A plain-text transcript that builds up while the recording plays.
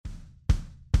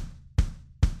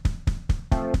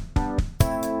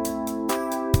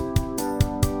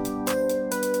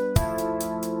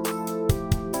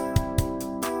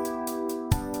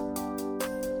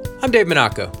I'm Dave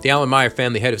Monaco, the Allen Meyer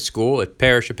Family Head of School at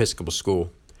Parish Episcopal School.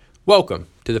 Welcome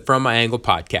to the From My Angle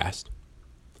podcast.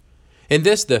 In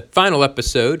this, the final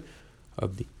episode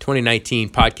of the 2019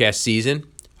 podcast season,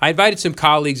 I invited some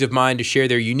colleagues of mine to share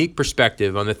their unique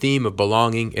perspective on the theme of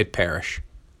belonging at Parish.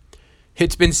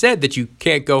 It's been said that you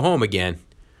can't go home again,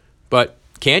 but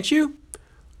can't you?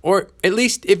 Or at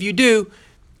least if you do,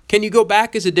 can you go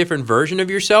back as a different version of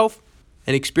yourself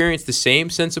and experience the same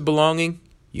sense of belonging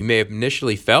you may have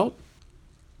initially felt?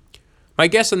 My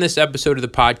guests on this episode of the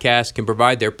podcast can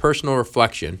provide their personal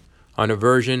reflection on a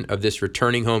version of this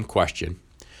returning home question.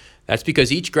 That's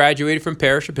because each graduated from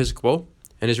Parish Episcopal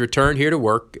and has returned here to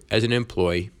work as an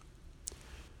employee.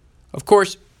 Of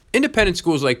course, independent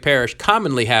schools like Parish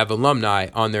commonly have alumni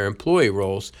on their employee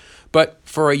rolls, but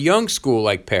for a young school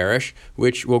like Parish,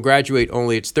 which will graduate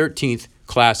only its 13th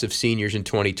class of seniors in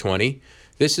 2020,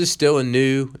 this is still a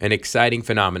new and exciting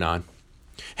phenomenon.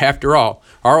 After all,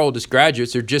 our oldest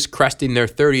graduates are just cresting their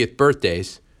 30th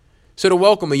birthdays. So to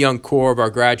welcome a young core of our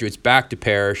graduates back to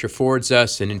Parish affords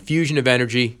us an infusion of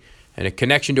energy and a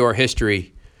connection to our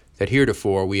history that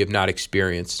heretofore we have not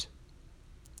experienced.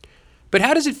 But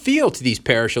how does it feel to these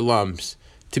Parish alums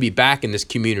to be back in this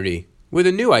community with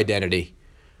a new identity?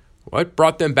 What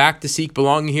brought them back to seek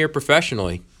belonging here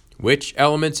professionally? Which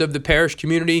elements of the Parish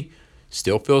community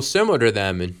still feel similar to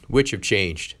them and which have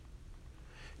changed?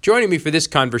 Joining me for this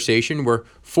conversation were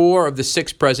 4 of the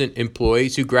 6 present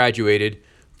employees who graduated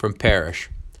from Parish.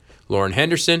 Lauren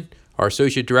Henderson, our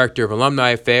Associate Director of Alumni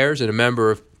Affairs and a member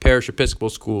of Parish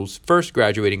Episcopal School's first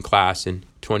graduating class in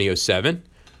 2007.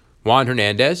 Juan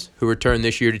Hernandez, who returned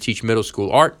this year to teach middle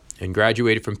school art and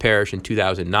graduated from Parish in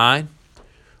 2009.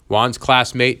 Juan's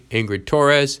classmate, Ingrid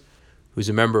Torres, who's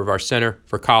a member of our Center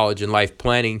for College and Life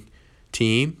Planning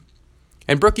team.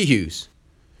 And Brookie Hughes,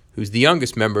 who's the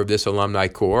youngest member of this alumni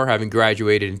corps, having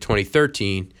graduated in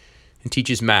 2013 and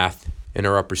teaches math in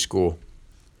our upper school.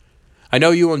 I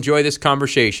know you'll enjoy this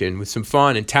conversation with some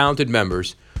fun and talented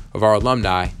members of our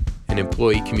alumni and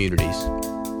employee communities.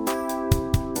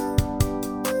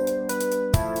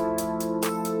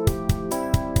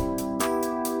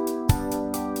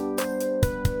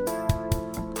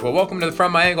 Well, welcome to the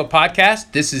From My Angle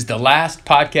podcast. This is the last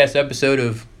podcast episode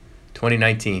of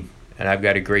 2019, and I've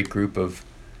got a great group of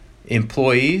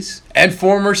employees and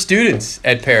former students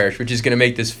at Parish, which is going to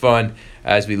make this fun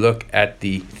as we look at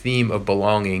the theme of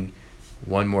belonging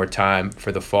one more time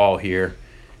for the fall here.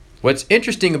 What's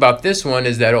interesting about this one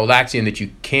is that old axiom that you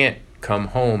can't come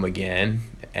home again,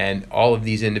 and all of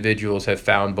these individuals have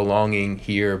found belonging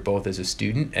here both as a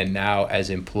student and now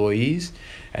as employees,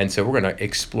 and so we're going to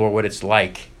explore what it's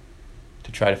like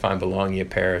to try to find belonging at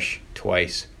Parish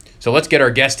twice. So let's get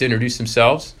our guests to introduce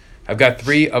themselves. I've got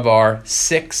 3 of our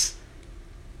 6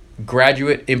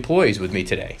 graduate employees with me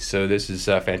today, so this is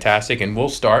fantastic, and we'll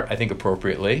start, I think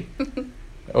appropriately,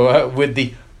 with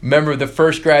the member of the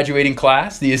first graduating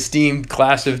class, the esteemed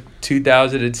class of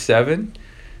 2007.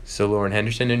 So Lauren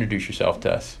Henderson, introduce yourself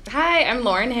to us. Hi, I'm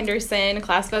Lauren Henderson,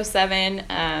 class of 07.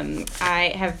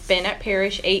 I have been at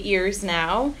Parish 8 years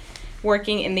now,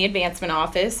 working in the advancement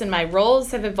office, and my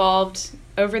roles have evolved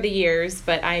over the years,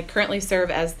 but I currently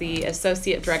serve as the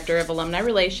Associate Director of Alumni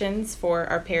Relations for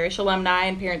our Parish alumni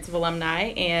and parents of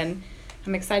alumni, and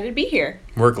I'm excited to be here.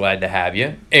 We're glad to have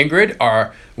you. Ingrid,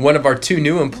 one of our 2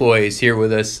 new employees here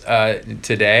with us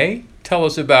today. Tell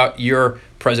us about your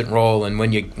present role and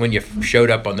when you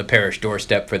showed up on the Parish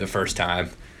doorstep for the first time.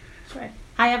 Sure.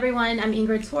 Hi, everyone. I'm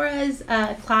Ingrid Torres,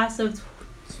 class of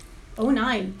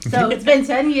 09. So it's been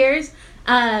 10 years.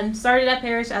 Started at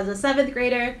Parish as a 7th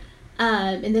grader,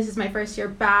 and this is my first year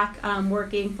back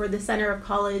working for the Center of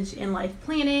College and Life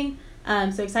Planning.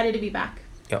 So excited to be back.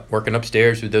 Yeah, working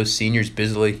upstairs with those seniors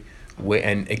busily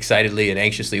and excitedly and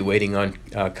anxiously waiting on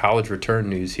college return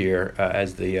news here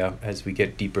as we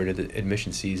get deeper into the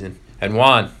admission season. And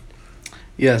Juan.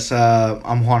 Yes,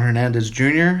 I'm Juan Hernandez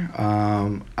Jr.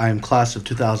 I'm class of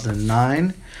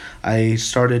 2009. I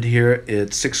started here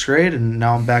at 6th grade, and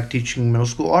now I'm back teaching middle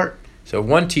school art. So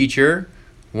 1 teacher,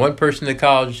 1 person in the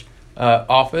college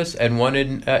office, and 1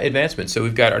 in advancement. So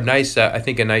we've got a nice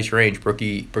range.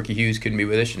 Brookie Hughes couldn't be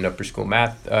with us, an upper school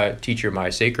math teacher.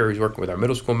 Maya Saker, who's working with our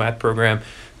middle school math program,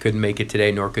 couldn't make it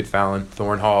today, nor could Fallon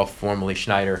Thornhall, formerly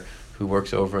Schneider, who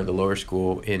works over in the lower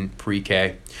school in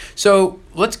pre-K. So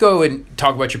let's go and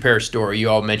talk about your Parish story. You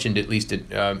all mentioned, at least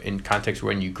in context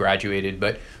when you graduated,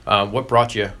 but what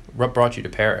brought you to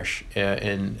Parish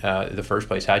in the first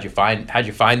place? How'd you find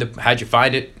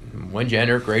it? When'd you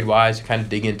enter, grade-wise? Kind of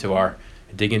dig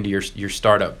into your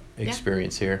startup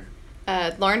experience here.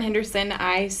 Lauren Henderson,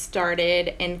 I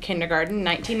started in kindergarten in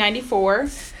 1994.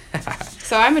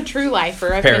 So I'm a true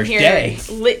lifer. I've Parish been Day,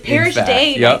 here. Parish fact.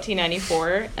 Day, Yep.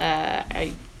 1994.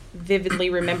 I vividly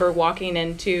remember walking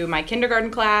into my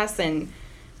kindergarten class and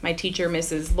my teacher,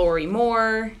 Mrs. Lori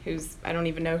Moore, who's, I don't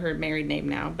even know her married name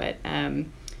now, but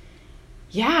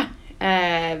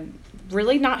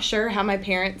really not sure how my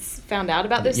parents found out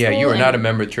about this Yeah, school. you were not and a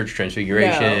member of Church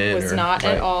Transfiguration. No, was not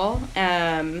right. at all.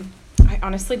 I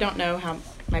honestly don't know how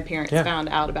my parents Yeah. found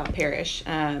out about Parish,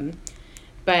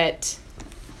 but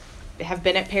have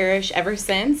been at Parish ever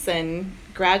since and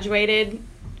graduated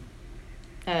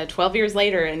 12 years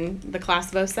later in the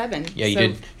class of 07. Yeah, you So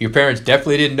did. Your parents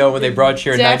definitely didn't know when they brought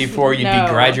you here in '94 you'd no.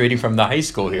 be graduating from the high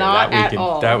school here. Not that at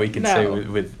all. That we can say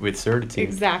No. with certitude.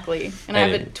 Exactly. And I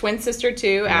have a And- twin sister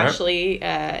too, Right. Ashley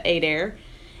Adair,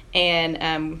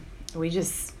 and we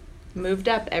just moved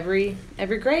up every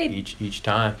grade Each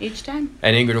time. each time.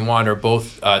 And Ingrid and Juan are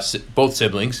both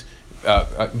siblings.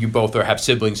 You both have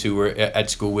siblings who were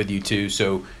at school with you too.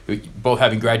 So both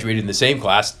having graduated in the same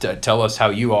class, tell us how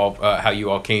you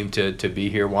all came to be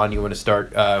here. Juan, you want to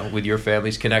start with your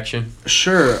family's connection?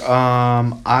 Sure.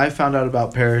 I found out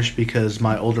about Parish because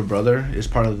my older brother is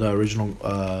part of the original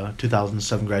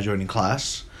 2007 graduating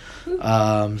class.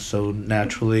 So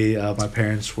naturally, my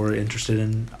parents were interested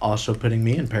in also putting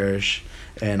me in Parish,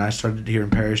 and I started here in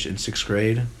Parish in 6th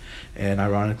grade. And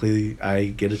ironically, I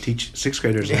get to teach 6th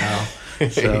graders now.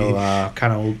 So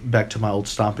kind of back to my old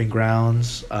stomping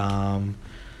grounds.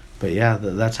 But yeah,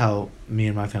 that's how me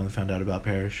and my family found out about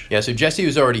Parish. Yeah. So Jesse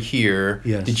was already here.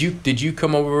 Yes. Did you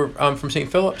come over from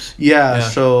St. Philip's? Yeah, Yeah.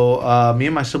 so me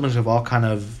and my siblings have all kind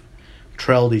of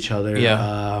trailed each other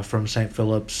from St.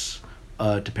 Philip's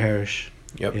to Parish.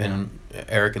 Yep. Yeah. And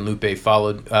Eric and Lupe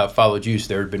followed you. So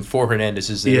there had been 4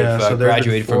 Hernandezes that Yeah, have so there's been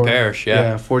graduated from 4 Parish.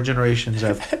 Yeah. 4 generations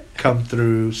have come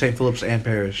through St. Philip's and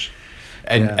Parish.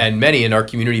 And many in our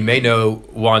community may know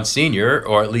Juan Sr.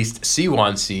 or at least see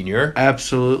Juan Sr.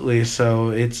 Absolutely. So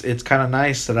it's kind of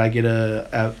nice that I get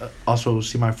to also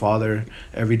see my father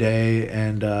every day,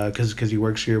 and because he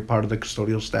works here, part of the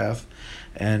custodial staff.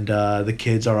 And the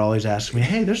kids are always asking me,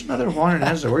 "Hey, there's another Juan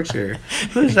Hernandez that works here.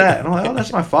 Who's that?" And I'm like, "Oh,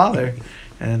 that's my father."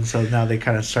 And so now they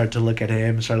kind of start to look at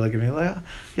him and start looking at me like,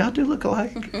 "Y'all do look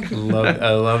alike." I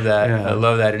love that. Yeah. I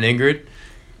love that. And Ingrid?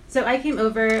 So I came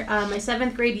over my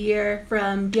 7th grade year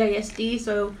from DISD.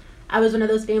 So I was one of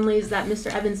those families that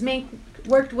Mr. Evans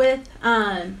worked with.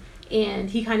 And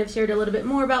he kind of shared a little bit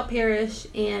more about Parish.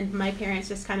 And my parents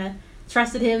just kind of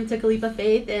trusted him, took a leap of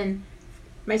faith. And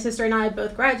my sister and I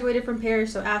both graduated from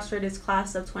Parish. So Astrid is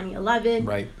class of 2011.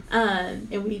 Right. And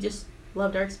we just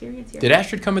loved our experience here. Did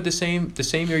Astrid come at the same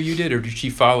year you did, or did she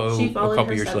follow She a followed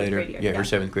couple her years 7th later? grade year, Yeah, her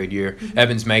yeah. 7th grade year.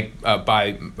 Evans Meg,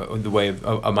 by the way of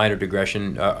a minor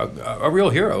digression, a real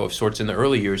hero of sorts in the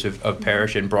early years of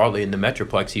Parish and broadly in the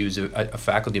Metroplex. He was a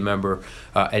faculty member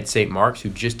at St. Mark's who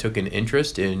just took an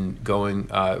interest in going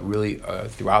really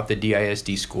throughout the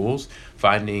DISD schools,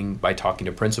 finding by talking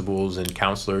to principals and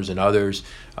counselors and others,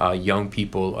 young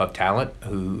people of talent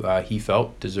who he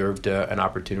felt deserved an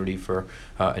opportunity for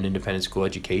an independent school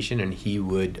education, and he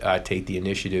would take the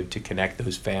initiative to connect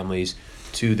those families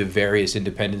to the various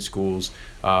independent schools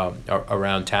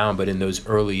around town. But in those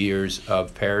early years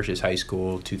of Parish's high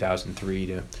school, 2003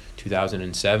 to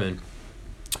 2007,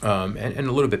 and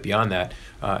a little bit beyond that,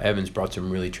 Evans brought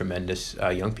some really tremendous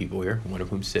young people here, one of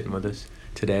whom sitting with us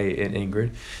today in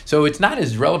Ingrid. So it's not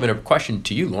as relevant a question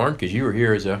to you, Lauren, because you were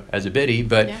here as a biddy,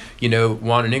 but Yeah. you know,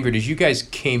 Juan and Ingrid, as you guys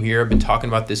came here, I've been talking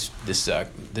about this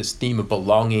theme of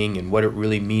belonging and what it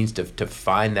really means to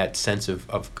find that sense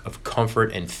of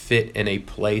comfort and fit in a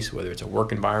place, whether it's a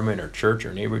work environment or church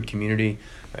or neighborhood community,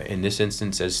 in this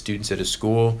instance as students at a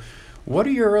school. What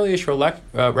are your earliest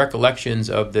recollections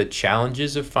of the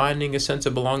challenges of finding a sense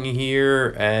of belonging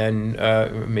here, and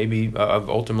maybe of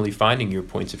ultimately finding your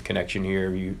points of connection here?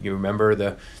 You remember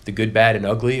the good, bad, and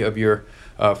ugly of your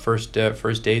first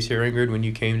days here, Ingrid, when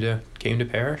you came to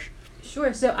Parish?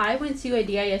 Sure. So I went to a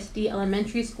DISD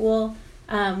elementary school,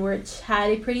 which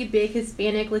had a pretty big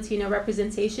Hispanic Latino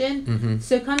representation. Mm-hmm.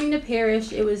 So coming to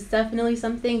Parish, it was definitely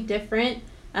something different.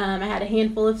 I had a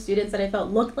handful of students that I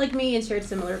felt looked like me and shared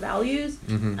similar values.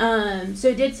 Mm-hmm. So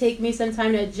it did take me some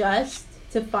time to adjust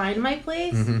to find my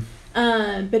place.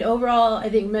 Mm-hmm. But overall, I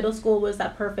think middle school was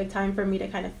that perfect time for me to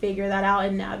kind of figure that out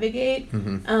and navigate.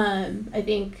 Mm-hmm. I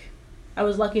think I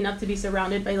was lucky enough to be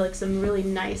surrounded by like some really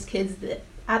nice kids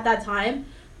at that time.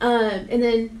 And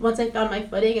then once I found my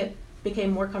footing, it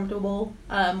became more comfortable,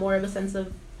 more of a sense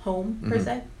of home per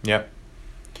se. Yep.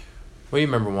 What do you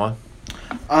remember,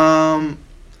 Juan?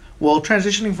 Well,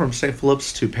 transitioning from St.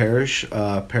 Philip's to Parish,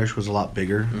 Parish was a lot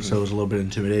bigger, so it was a little bit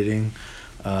intimidating.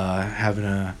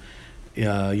 Having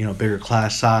bigger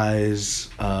class size.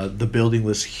 The building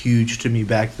was huge to me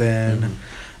back then.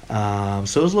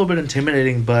 So it was a little bit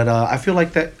intimidating, but I feel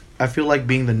like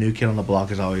being the new kid on the block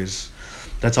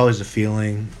that's always a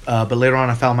feeling. But later on,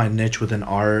 I found my niche within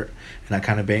art, and I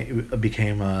kind of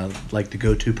became like the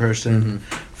go-to person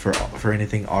for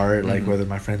anything art, like whether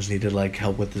my friends needed like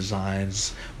help with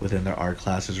designs within their art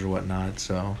classes or whatnot.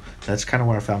 So that's kind of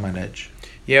where I found my niche.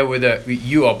 Yeah,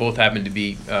 you all both happen to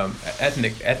be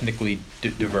ethnically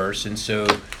diverse, and so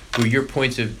were your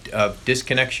points of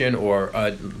disconnection or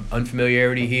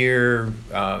unfamiliarity here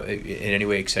in any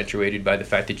way accentuated by the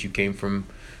fact that you came from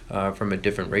a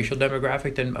different racial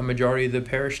demographic than a majority of the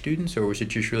parish students, or was it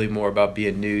just really more about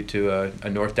being new to a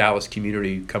North Dallas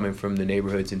community, coming from the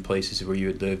neighborhoods and places where you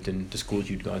had lived and the schools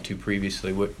you'd gone to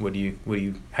previously? How do you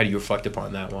reflect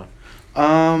upon that one?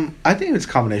 I think it's a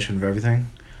combination of everything,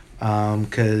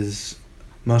 because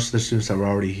most of the students that were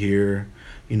already here,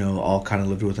 all kind of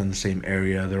lived within the same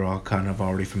area. They're all kind of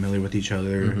already familiar with each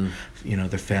other.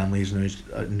 Their families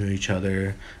knew each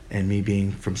other. And me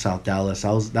being from South Dallas,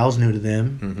 that was new to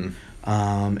them.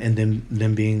 And then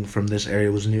them being from this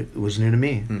area was new to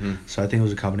me. So I think it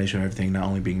was a combination of everything, not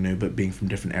only being new, but being from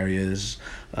different areas,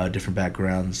 different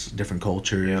backgrounds, different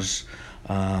cultures.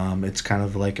 It's kind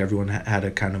of like everyone had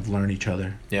to kind of learn each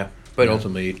other. Yeah. But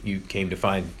ultimately, you came to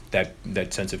find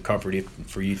that sense of comfort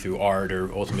for you through art,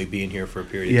 or ultimately being here for a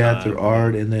period of time. Yeah, through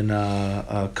art, and then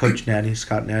Coach Natty,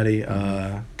 Scott Natty,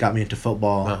 got me into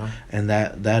football, and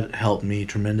that helped me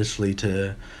tremendously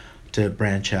to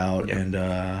branch out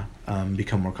and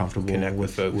become more comfortable Connect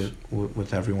with folks.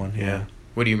 With everyone. Yeah.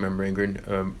 What do you remember,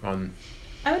 Ingrid?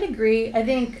 I would agree. I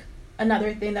think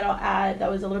another thing that I'll add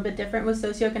that was a little bit different was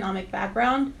socioeconomic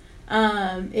background.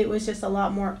 It was just a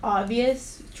lot more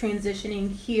obvious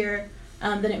transitioning here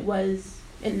than it was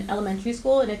in elementary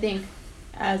school. And I think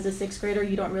as a sixth grader,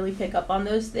 you don't really pick up on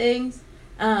those things.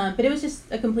 But it was just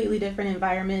a completely different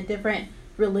environment, different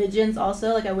religions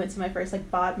also. Like I went to my first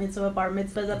bar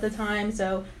mitzvahs at the time.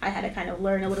 So I had to kind of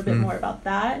learn a little bit more about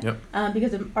that.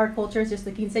 Because of our culture is just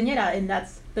the quinceañera, and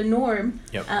that's the norm.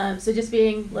 So just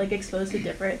being exposed to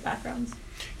different backgrounds.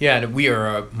 Yeah, and we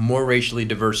are a more racially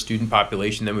diverse student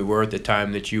population than we were at the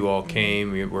time that you all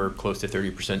came. We're close to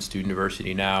 30% student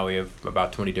diversity now. We have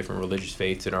about 20 different religious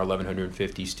faiths in our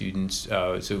 1,150 students.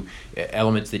 So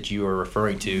elements that you are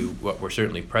referring to were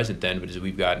certainly present then, but as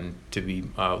we've gotten to be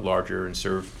larger and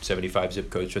serve 75 zip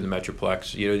codes for the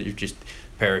Metroplex,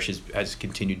 parish has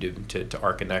continued to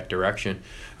arc in that direction.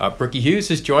 Brookie Hughes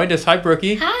has joined us. Hi,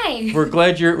 Brookie. Hi. We're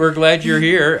glad you're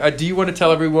here. Do you want to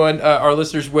tell everyone, our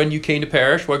listeners, when you came to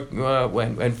parish, what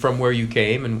and from where you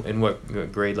came, and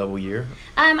what grade level year?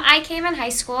 I came in high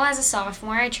school as a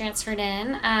sophomore. I transferred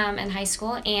in high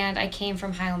school, and I came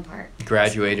from Highland Park.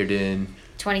 Graduated in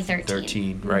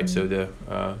 2013. Right? So the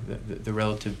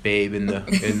relative babe in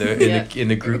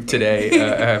the group today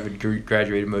have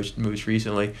graduated most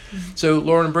recently. So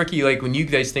Lauren and Brookie, when you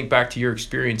guys think back to your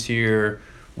experience here,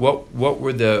 what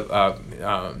were the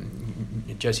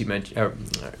Jesse mentioned,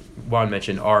 Juan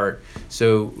mentioned art.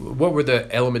 So what were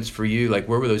the elements for you?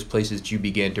 Where were those places that you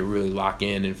began to really lock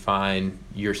in and find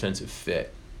your sense of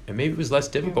fit? And maybe it was less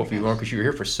difficult for you, Lauren, because you were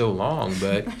here for so long.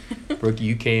 But Brookie,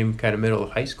 you came kind of middle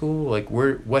of high school.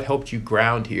 What helped you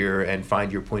ground here and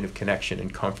find your point of connection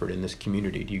and comfort in this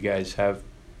community? Do you guys have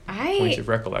points of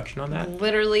recollection on that?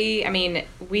 Literally,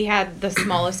 we had the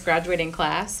smallest graduating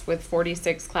class with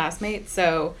 46 classmates.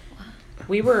 So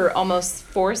we were almost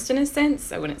forced in a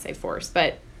sense. I wouldn't say forced,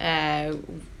 but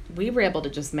we were able to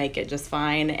just make it just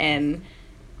fine and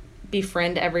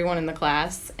befriend everyone in the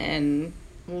class and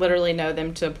literally know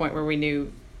them to a point where we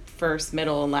knew first,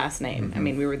 middle, and last name.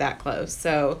 We were that close.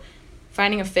 So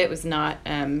finding a fit was not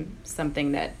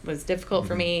something that was difficult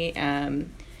for me.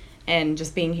 And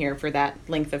just being here for that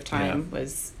length of time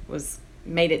was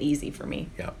made it easy for me.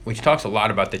 Yeah, which talks a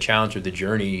lot about the challenge of the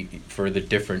journey for the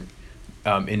different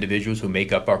individuals who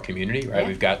make up our community, right?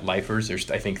 We've got lifers.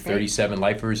 There's, I think, 37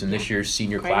 lifers in this year's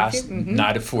senior class,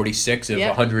 not of 46 of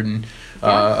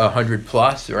 100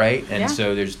 plus, right? And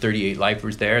so there's 38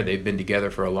 lifers there. They've been together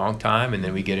for a long time, and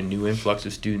then we get a new influx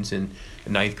of students in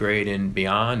ninth grade and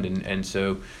beyond, and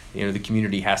so the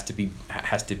community has to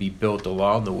be built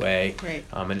along the way,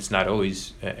 and it's not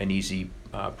always an easy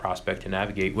prospect to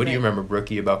navigate. What do you remember,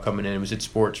 Brookie, about coming in? Was it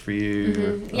sports for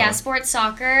you? Sports,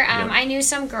 soccer. I knew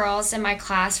some girls in my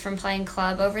class from playing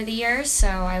club over the years, so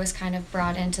I was kind of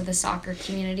brought into the soccer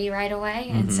community right away,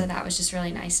 and so that was just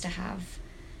really nice to have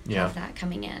that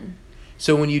coming in.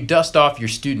 So when you dust off your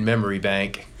student memory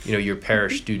bank, your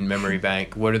parish student memory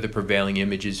bank, what are the prevailing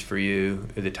images for you,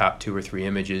 the top 2 or 3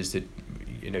 images that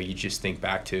you just think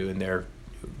back to, and they're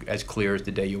as clear as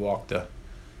the day you walked the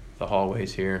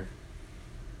hallways here?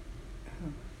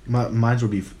 Mine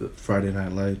would be Friday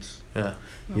Night Lights.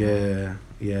 Yeah.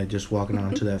 Yeah, just walking out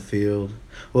onto that field.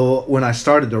 Well, when I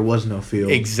started, there was no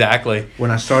field. Exactly. When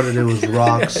I started, it was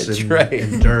rocks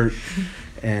and dirt.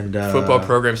 And football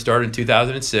program started in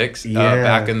 2006.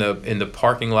 Back in the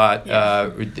parking lot,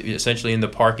 essentially in the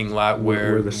parking lot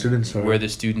where the students are. Where the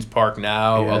students park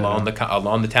now, along the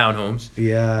townhomes.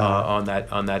 Yeah. On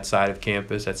that side of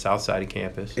campus, that south side of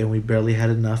campus. And we barely had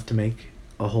enough to make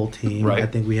a whole team. Right. I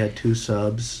think we had 2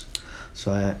 subs,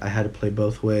 so I had to play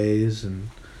both ways,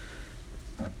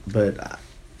 but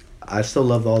I still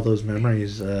love all those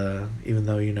memories. Even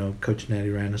though Coach Natty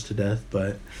ran us to death,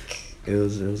 but. It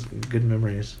was good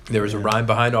memories. There was a rhyme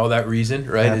behind all that reason,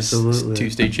 right? Absolutely.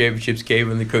 2 state championships came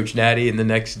in the Coach Natty in the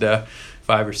next 5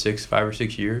 or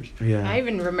 6 years. Yeah. I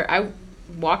even remember I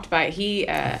walked by. He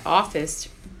officed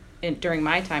during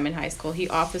my time in high school. He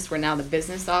officed where now the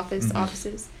business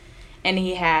offices, and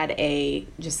he had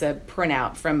just a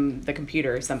printout from the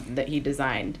computer or something that he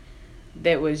designed.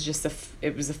 That was just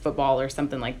it was a football or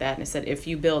something like that, and it said, "If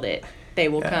you build it, they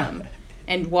will come."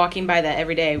 And walking by that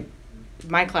every day.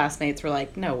 My classmates were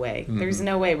like, no way. There's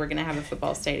no way we're going to have a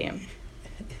football stadium.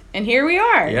 And here we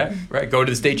are. Yeah, right. Go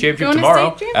to the state championship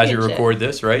tomorrow as you record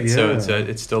this, right? Yeah. So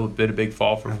it's still a big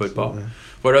fall for football. Absolutely.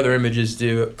 What other images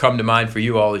do come to mind for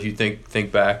you all as you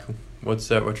think back?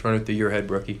 What's running through your head,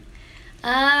 Brookie?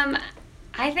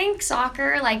 I think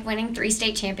soccer, like winning 3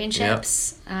 state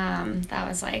championships. That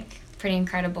was pretty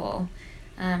incredible.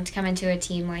 To come into a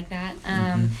team like that.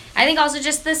 I think also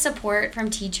just the support from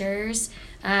teachers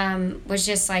was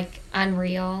just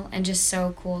unreal and just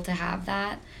so cool to have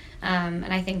that. And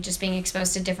I think just being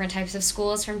exposed to different types of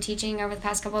schools from teaching over the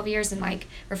past couple of years and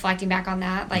reflecting back on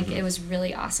that, it was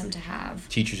really awesome to have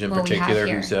teachers in particular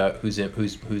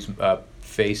whose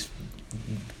face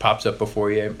pops up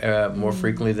before you more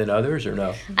frequently than others, or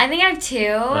no? I think I have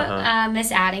 2.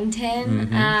 Miss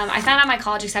Addington. I found out my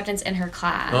college acceptance in her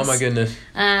class. Oh my goodness.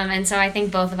 And so I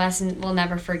think both of us will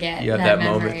never forget that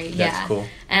memory. moment. That's cool.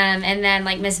 And then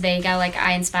Miss Vega,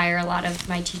 I inspire a lot of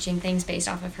my teaching things based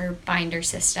off of her binder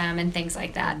system and things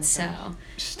like that. So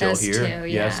still those here, 2,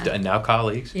 yes, and now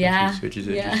colleagues. Which is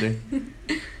interesting.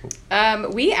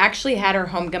 We actually had our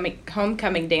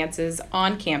homecoming dances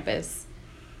on campus.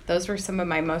 Those were some of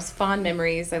my most fond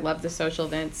memories. I love the social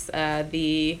events.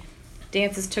 The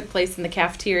dances took place in the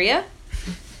cafeteria.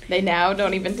 They now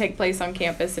don't even take place on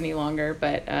campus any longer,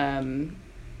 but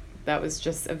that was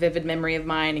just a vivid memory of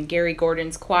mine. And Gary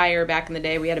Gordon's choir back in the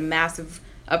day, we had a massive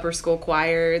upper school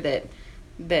choir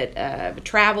that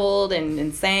traveled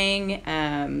and sang.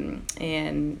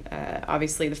 And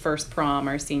obviously the first prom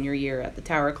our senior year at the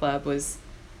Tower Club was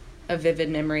a vivid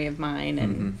memory of mine,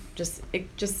 and just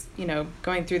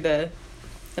going through the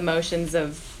motions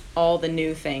of all the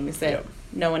new things that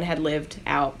no one had lived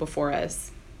out before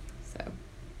us. So,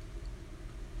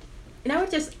 and I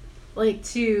would just like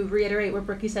to reiterate what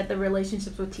Brookie said, the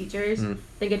relationships with teachers. I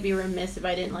think it'd be remiss if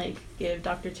I didn't give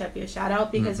Dr. Cheppy a shout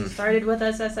out, because he started with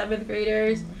us as 7th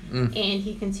graders and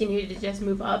he continued to just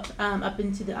move up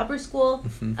into the upper school.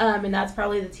 And that's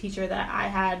probably the teacher that I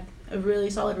had a really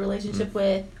solid relationship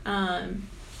with, and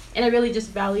I really just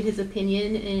valued his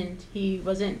opinion, and he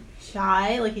wasn't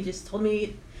shy. He just told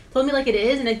me like it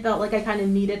is, and I felt like I kind of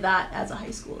needed that as a high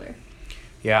schooler.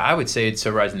 Yeah, I would say, it's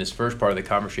summarizing this first part of the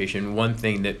conversation, one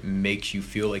thing that makes you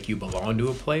feel like you belong to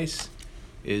a place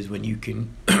is when you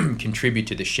can contribute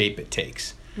to the shape it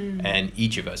takes. And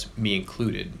each of us, me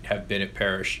included, have been at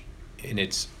Parrish in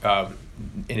its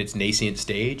nascent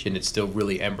stage, and it's still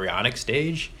really embryonic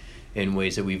stage, in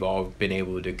ways that we've all been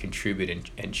able to contribute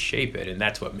and shape it. And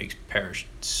that's what makes Parrish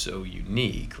so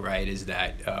unique, right? Is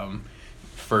that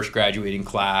first graduating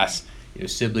class,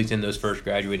 siblings in those first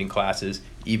graduating classes,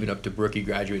 even up to Brookie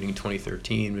graduating in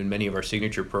 2013, and many of our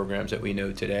signature programs that we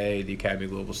know today, the Academy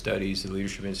of Global Studies, the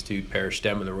Leadership Institute, Parrish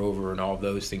STEM, and the Rover, and all of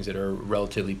those things that are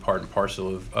relatively part and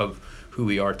parcel of who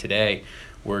we are today,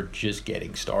 we're just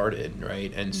getting started,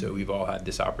 right? And so we've all had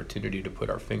this opportunity to put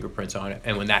our fingerprints on it.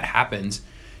 And when that happens,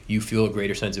 you feel a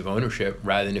greater sense of ownership,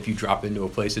 rather than if you drop into a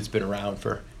place that's been around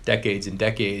for decades and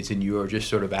decades and you are just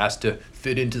sort of asked to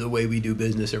fit into the way we do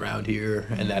business around here.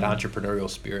 And that entrepreneurial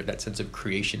spirit, that sense of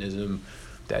creationism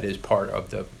that is part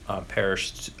of the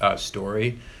Parrish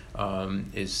story,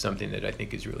 is something that I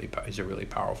think is a really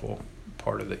powerful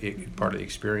part of the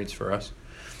experience for us.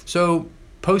 So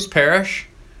post Parrish,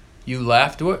 you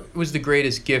left. What was the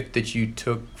greatest gift that you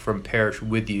took from Parrish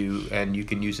with you? And you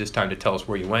can use this time to tell us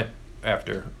where you went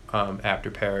after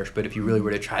Parrish. But if you really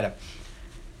were to try to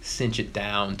cinch it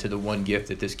down to the one gift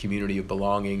that this community of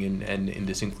belonging and in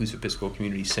this inclusive Episcopal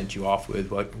community sent you off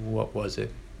with, what was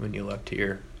it when you left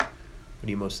here? What are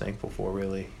you most thankful for,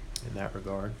 really, in that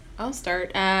regard? I'll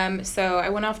start. So I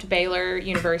went off to Baylor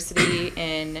University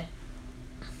in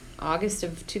August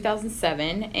of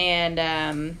 2007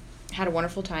 and had a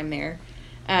wonderful time there.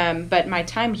 But my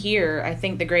time here, I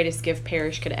think the greatest gift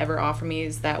Parish could ever offer me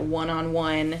is that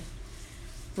one-on-one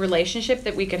relationship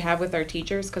that we could have with our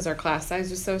teachers, because our class size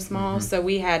was so small. Mm-hmm. So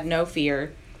we had no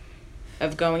fear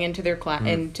of going into their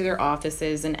into their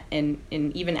offices and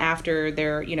even after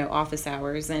their office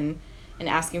hours and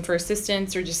asking for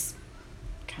assistance or just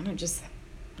kind of just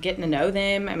getting to know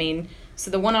them. I mean,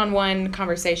 so the one-on-one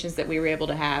conversations that we were able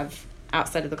to have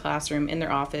outside of the classroom in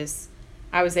their office,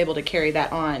 I was able to carry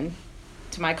that on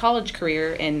to my college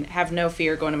career and have no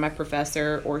fear going to my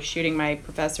professor or shooting my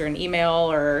professor an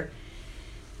email or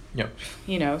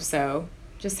so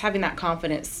just having that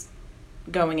confidence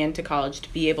going into college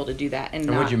to be able to do that. And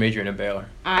what did you major in at Baylor?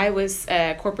 I was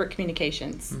corporate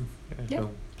communications. So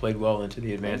played well into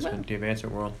the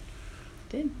advancement world.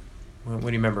 Did. Well, what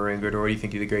do you remember, Ingrid, or what do you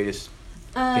think is the greatest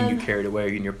thing you carried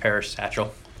away in your Parish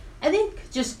satchel? I think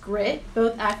just grit,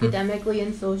 both academically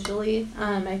and socially.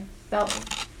 I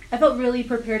felt really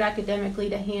prepared academically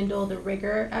to handle the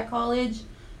rigor at college.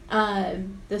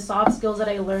 The soft skills that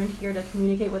I learned here to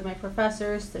communicate with my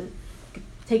professors, to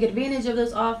take advantage of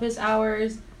those office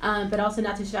hours, but also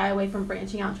not to shy away from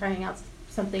branching out, trying out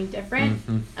something different.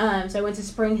 Mm-hmm. So I went to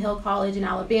Spring Hill College in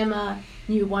Alabama,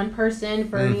 knew one person,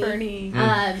 Bernie.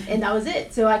 And that was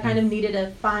it. So I kind of needed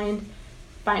to find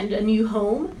a new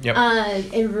home. Yep.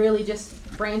 And really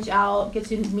just branch out, get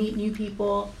to meet new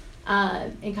people,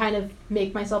 and kind of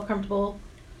make myself comfortable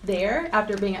there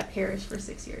after being at Parish for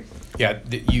 6 years. Yeah,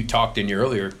 you talked in your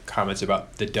earlier comments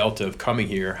about the delta of coming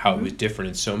here, how it was different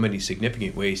in so many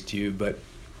significant ways to you, but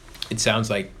it sounds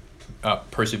like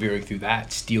persevering through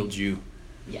that steeled you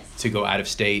to go out of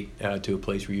state to a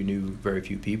place where you knew very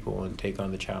few people and take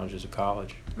on the challenges of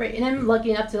college. Right, and I'm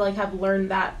lucky enough to have learned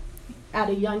that at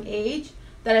a young age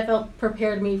that I felt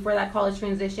prepared me for that college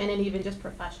transition and even just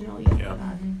professionally. Yeah.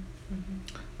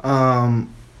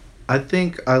 I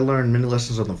think I learned many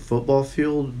lessons on the football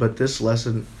field, but this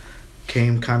lesson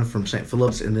came kind of from St.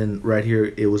 Philip's, and then right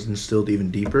here it was instilled even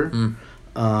deeper.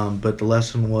 But the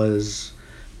lesson was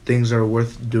things that are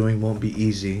worth doing won't be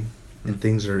easy, and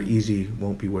things that are easy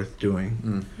won't be worth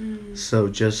doing. So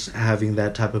just having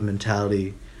that type of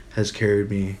mentality has carried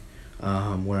me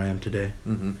where I am today.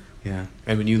 Mm-hmm. Yeah.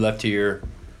 And when you left here,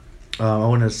 I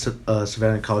went to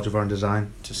Savannah College of Art and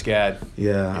Design. To SCAD.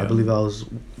 Yeah, I believe I was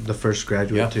the first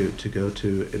graduate to go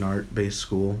to an art-based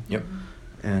school. Yep.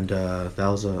 And that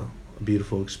was a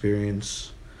beautiful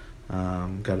experience.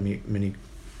 Got to meet many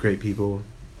great people,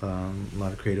 a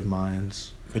lot of creative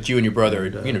minds. But you and your brother,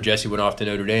 Jesse went off to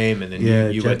Notre Dame, and then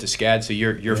you went to SCAD. So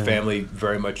your family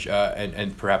very much,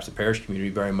 and perhaps the Parish community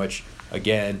very much,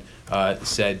 again,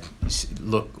 said,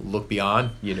 look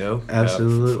beyond,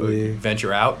 Absolutely.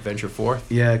 Venture out, venture forth.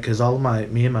 Yeah, because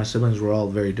me and my siblings were all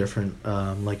very different.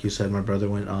 Like you said, my brother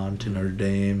went on to Notre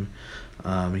Dame.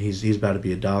 He's about to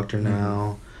be a doctor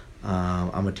now.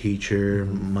 I'm a teacher.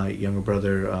 My younger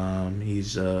brother,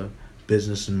 he's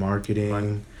business and marketing.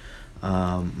 Right.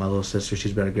 My little sister,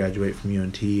 she's about to graduate from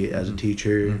UNT as a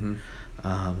teacher.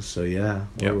 So yeah,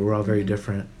 we're all very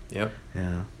different. Yep.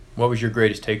 Yeah. What was your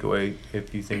greatest takeaway,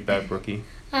 if you think back, Brookie?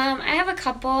 I have a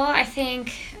couple. I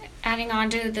think adding on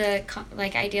to the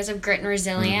ideas of grit and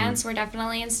resilience were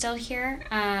definitely instilled here.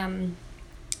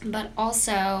 But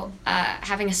also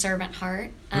having a servant heart.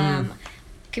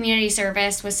 Community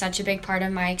service was such a big part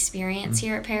of my experience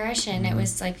here at Parish, and it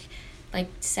was like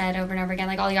said over and over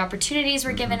again, all the opportunities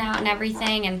were given out and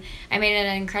everything, and I made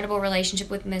an incredible relationship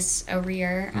with Miss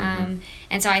O'Rear, and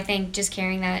so I think just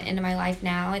carrying that into my life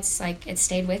now, it's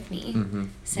stayed with me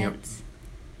since.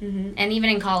 And even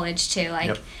in college too,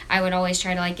 I would always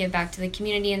try to give back to the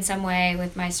community in some way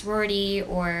with my sorority,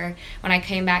 or when I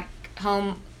came back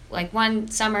home, one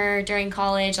summer during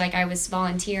college, I was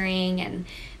volunteering, and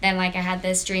then I had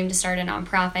this dream to start a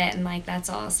nonprofit, and that's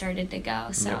all started to go.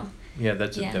 So. Yeah,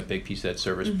 that's a big piece of that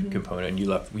service component. And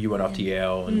you went off to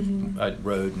Yale and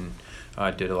rode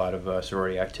and did a lot of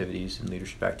sorority activities and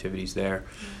leadership activities there.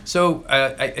 So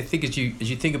I think as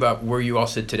you think about where you all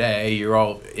sit today, you're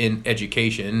all in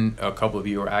education. A couple of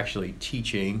you are actually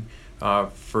teaching.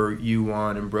 For you,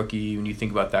 Juan and Brookie, when you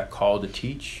think about that call to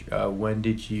teach, when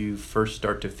did you first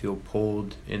start to feel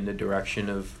pulled in the direction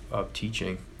of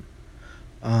teaching?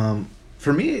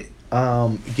 For me,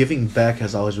 giving back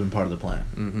has always been part of the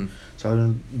plan. So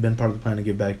I've been part of the plan to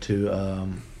give back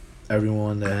to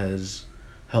everyone that has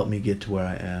helped me get to where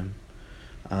I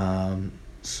am.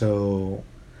 So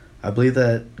I believe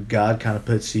that God kind of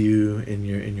puts you in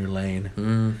your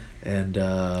lane. And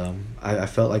I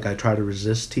felt like I tried to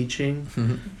resist teaching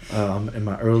in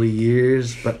my early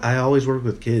years, but I always worked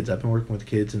with kids. I've been working with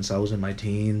kids since I was in my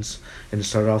teens, and it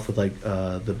started off with like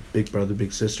the Big Brother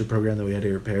Big Sister program that we had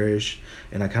here at Parish,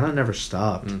 and I kind of never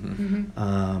stopped.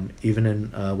 Even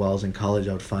in while I was in college,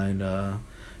 I would find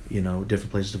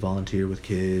different places to volunteer with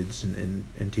kids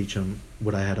and teach them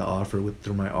what I had to offer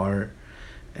through my art.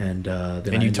 And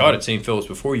you taught at St. Philip's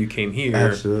before you came here.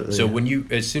 Absolutely. So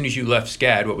as soon as you left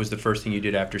SCAD, what was the first thing you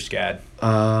did after SCAD?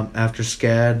 After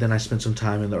SCAD, then I spent some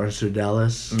time in the Art Institute of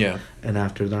Dallas. Yeah. And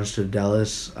after the Art Institute of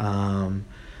Dallas,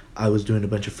 I was doing a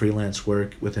bunch of freelance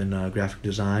work within graphic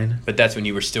design. But that's when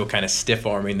you were still kind of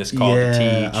stiff-arming this call to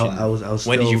teach. I was.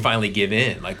 When did you finally give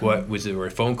in? Like, what was there? A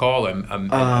phone call, a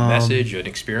message, an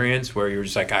experience where you were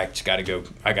just like, I gotta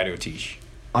go teach.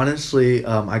 Honestly,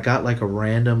 I got like a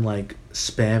random like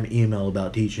spam email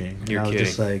about teaching. You're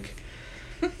kidding.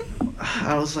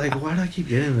 I was like, why do I keep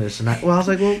getting this? And I was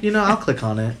like, I'll click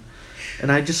on it.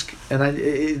 And I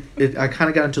kind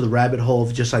of got into the rabbit hole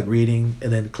of just like reading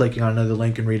and then clicking on another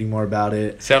link and reading more about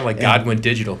it. Sounded like God went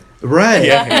digital. Right.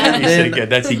 Yeah.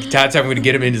 That's how I'm going to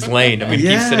get him in his lane. I'm going to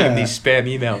keep sending him these spam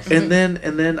emails. And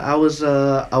then I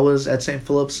was at St.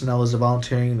 Philip's and I was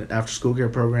volunteering in the after school care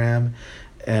program,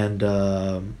 and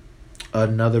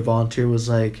another volunteer was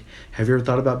like, have you ever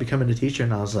thought about becoming a teacher?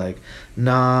 And I was like,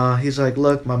 nah. He's like,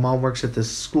 look, my mom works at this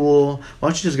school. Why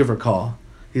don't you just give her a call?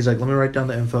 He's like, let me write down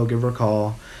the info, give her a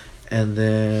call. And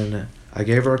then I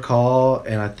gave her a call,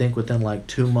 and I think within like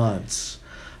 2 months,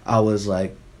 I was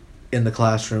like in the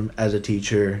classroom as a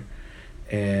teacher.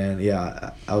 And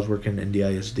yeah, I was working in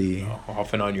DISD.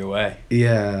 Off and on your way.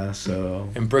 Yeah, so.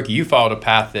 And Brookie, you followed a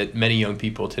path that many young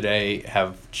people today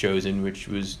have chosen, which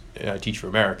was Teach for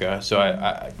America. So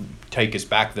I take us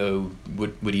back though.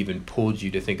 What even pulled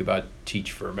you to think about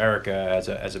Teach for America as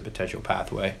a potential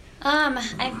pathway?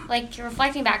 I like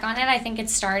reflecting back on it. I think it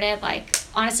started like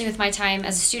honestly with my time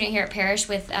as a student here at Parish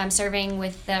with serving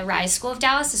with the Rise School of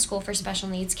Dallas, the school for special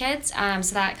needs kids.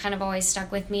 So that kind of always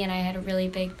stuck with me, and I had a really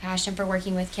big passion for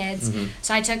working with kids.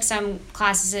 So I took some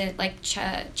classes in like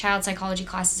child psychology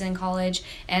classes in college,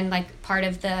 and like part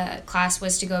of the class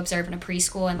was to go observe in a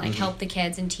preschool and like help the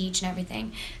kids and teach and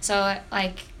everything. So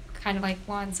like kind of like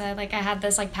Juan said, like I had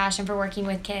this like passion for working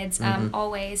with kids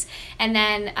always. And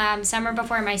then summer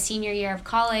before my senior year of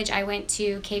college, I went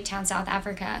to Cape Town, South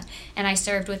Africa, and I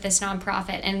served with this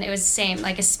nonprofit. And it was the same,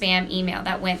 like a spam email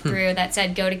that went through that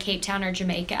said, go to Cape Town or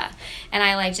Jamaica. And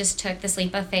I like just took this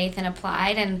leap of faith and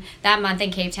applied. And that month in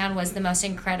Cape Town was the most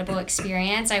incredible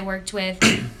experience. I worked with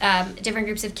different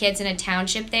groups of kids in a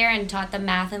township there and taught them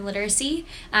math and literacy.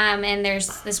 And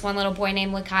there's this one little boy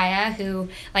named Lakaya who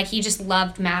like he just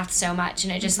loved math so much,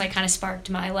 and it just like kind of sparked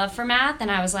my love for math, and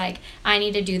I was like, I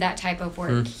need to do that type of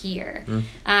work here.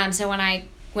 So when I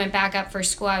went back up for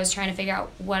school, I was trying to figure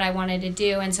out what I wanted to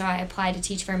do, and so I applied to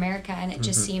Teach for America, and it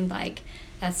just seemed like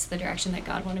that's the direction that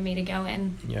God wanted me to go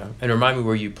in. Yeah, and remind me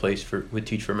where you placed with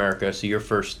Teach for America. So your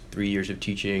first 3 years of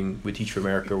teaching with Teach for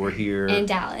America were here in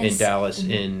Dallas.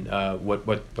 In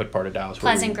what part of Dallas?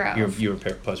 Pleasant Grove. You were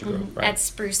Pleasant Grove, right? At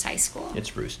Spruce High School. At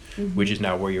Spruce, which is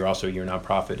now where your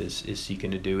nonprofit is seeking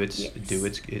to do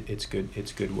its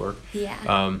good work.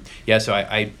 Yeah. So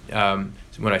I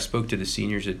when I spoke to the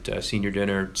seniors at senior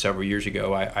dinner several years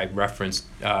ago, I referenced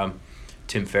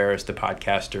Tim Ferriss, the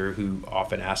podcaster, who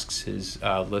often asks his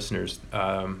listeners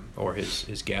or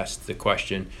his guests the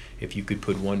question, if you could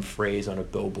put one phrase on a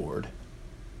billboard,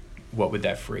 what would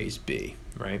that phrase be,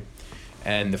 right?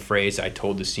 And the phrase I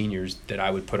told the seniors that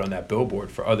I would put on that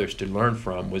billboard for others to learn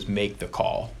from was make the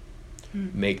call.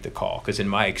 Make the call. Because in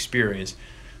my experience,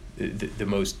 the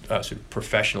most sort of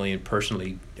professionally and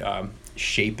personally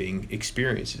shaping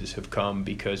experiences have come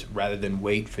because rather than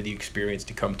wait for the experience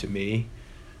to come to me,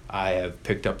 I have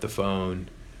picked up the phone,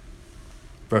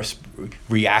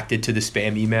 reacted to the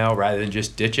spam email rather than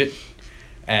just ditch it.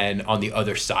 And on the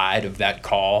other side of that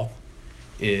call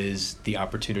is the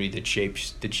opportunity that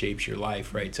shapes your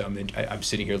life, right? So I'm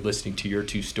sitting here listening to your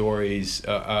two stories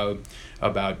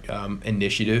about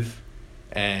initiative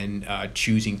and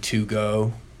choosing to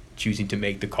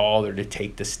make the call or to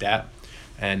take the step.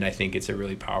 And I think it's a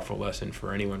really powerful lesson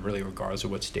for anyone, really, regardless of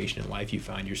what station in life you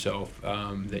find yourself,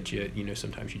 that you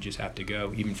sometimes you just have to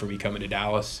go. Even for me coming to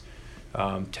Dallas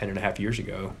 10.5 years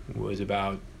ago was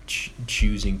about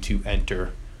choosing to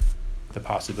enter the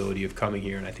possibility of coming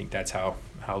here. And I think that's how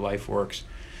life works.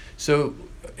 So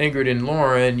Ingrid and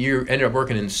Lauren, you ended up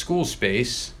working in the school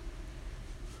space.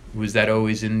 was that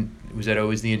always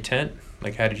the intent?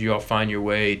 Like, how did you all find your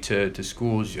way to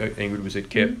schools? Ingrid was at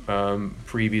KIPP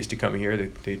previous to coming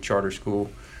here, the charter school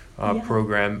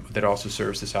program that also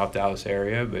serves the South Dallas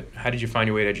area. But how did you find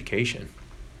your way to education?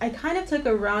 I kind of took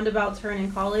a roundabout turn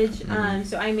in college.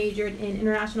 So I majored in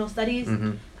international studies.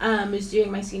 Was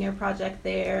doing my senior project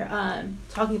there,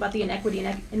 talking about the inequity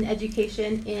in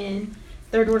education in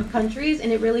third world countries, and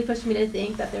it really pushed me to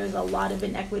think that there's a lot of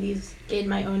inequities in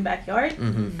my own backyard.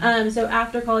 So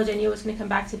after college, I knew I was going to come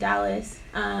back to Dallas,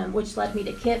 which led me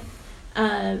to KIPP.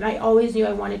 I always knew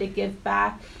I wanted to give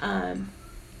back.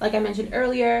 Like I mentioned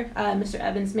earlier, Mr.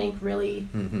 Evans Mink really,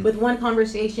 with one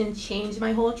conversation, changed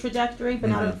my whole trajectory, but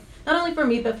not only for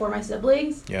me, but for my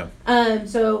siblings.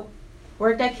 So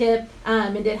worked at KIPP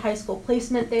and did high school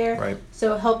placement there. Right.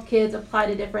 So helped kids apply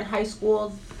to different high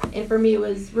schools. And for me, it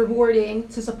was rewarding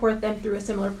to support them through a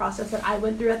similar process that I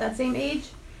went through at that same age.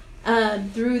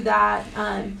 Through that,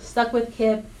 stuck with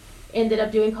KIPP, ended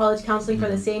up doing college counseling for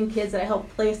the same kids that I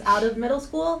helped place out of middle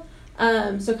school.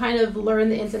 So kind of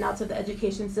learned the ins and outs of the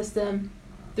education system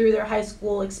through their high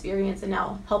school experience and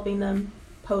now helping them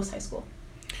post high school.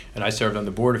 And I served on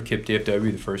the board of KIPP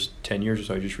DFW the first 10 years or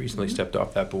so. I just recently stepped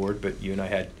off that board, but you and I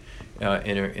had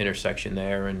intersection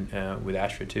there, and with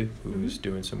Astra too, who was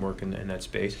doing some work in that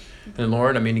space. And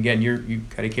Lauren, I mean, again, you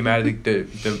kind of came out of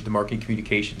the marketing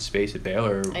communication space at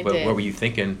Baylor. I did. What were you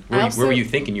thinking? Where were you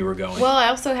thinking you were going? Well, I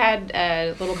also had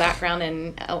a little background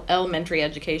in elementary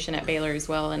education at Baylor as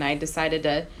well, and I decided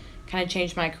to kind of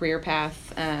change my career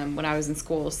path when I was in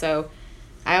school. So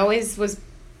I always was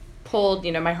pulled,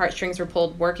 my heartstrings were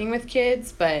pulled working with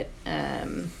kids, but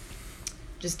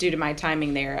just due to my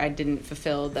timing there, I didn't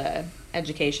fulfill the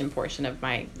education portion of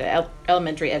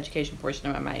elementary education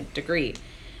portion of my degree.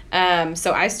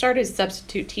 So I started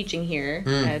substitute teaching here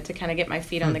to kind of get my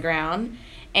feet on the ground.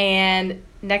 And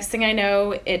next thing I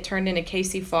know, it turned into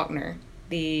Casey Faulkner,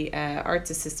 the arts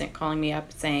assistant, calling me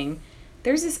up saying,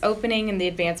 there's this opening in the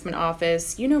advancement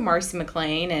office. You know Marcy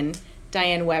McLean and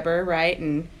Diane Weber, right?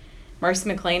 And Marcy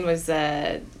McLean was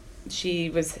she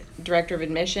was director of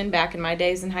admission back in my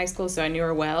days in high school, so I knew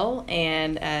her well.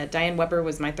 And Diane Weber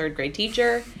was my third grade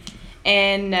teacher,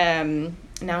 and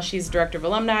now she's director of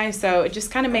alumni. So it just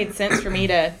kind of made sense for me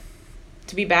to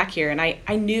be back here. And I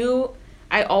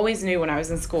always knew when I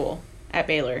was in school at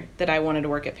Baylor that I wanted to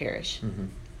work at Parrish.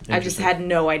 I just had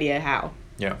no idea how.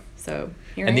 Yeah. So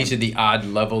these are the odd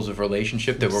levels of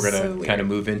relationship that we're going to kind of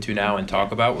move into now and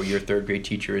talk about, where your third grade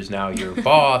teacher is now your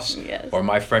boss, yes. Or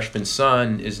my freshman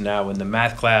son is now in the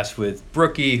math class with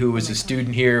Brookie, who was a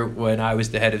student here when I was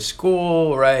the head of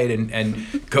school, right? And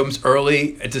comes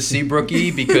early to see Brookie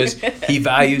because he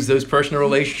values those personal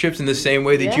relationships in the same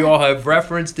way that you all have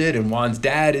referenced it. And Juan's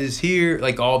dad is here,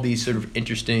 like all these sort of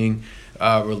interesting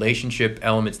relationship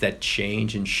elements that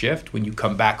change and shift when you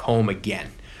come back home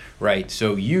again. Right,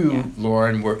 so you,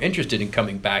 Lauren, were interested in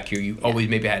coming back here. You always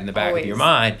maybe had in the back of your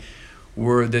mind.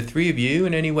 Were the three of you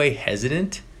in any way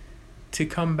hesitant to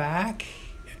come back,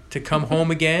 to come home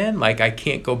again? Like, I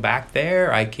can't go back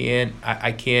there. I can't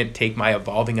take my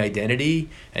evolving identity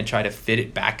and try to fit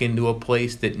it back into a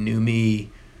place that knew me,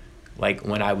 like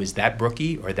when I was that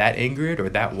Brookie or that Ingrid or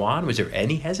that Juan. Was there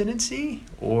any hesitancy,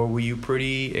 or were you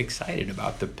pretty excited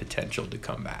about the potential to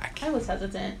come back? I was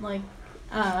hesitant.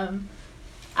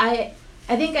 I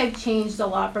think I've changed a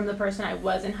lot from the person I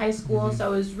was in high school, so I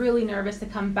was really nervous to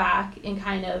come back and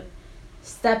kind of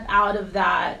step out of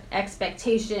that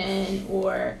expectation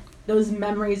or those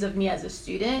memories of me as a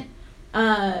student.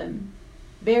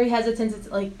 Very hesitant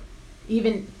to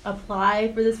even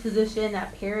apply for this position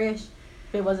at Parrish.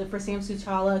 If it wasn't for Sam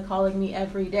Suchala calling me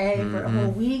every day for a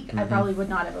whole week, I probably would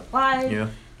not have applied. Yeah.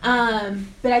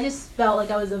 But I just felt like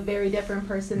I was a very different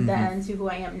person then to who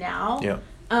I am now. Yeah.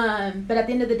 But at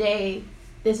the end of the day,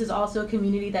 this is also a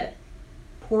community that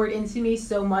poured into me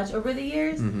so much over the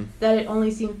years that it only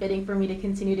seemed fitting for me to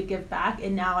continue to give back,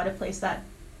 and now at a place that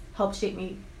helped shape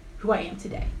me who I am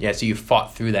today. Yeah, so you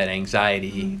fought through that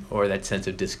anxiety or that sense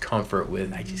of discomfort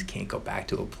with, I just can't go back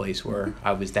to a place where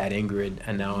I was that Ingrid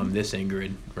and now I'm this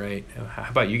Ingrid, right? How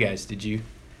about you guys? Did you?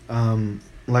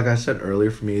 Like I said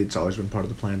earlier, for me, it's always been part of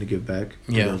the plan to give back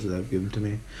to those that have given to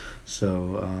me.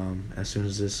 So as soon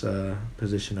as this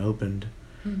position opened,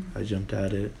 I jumped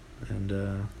at it,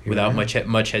 and without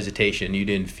much hesitation. You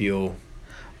didn't feel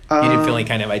any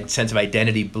kind of sense of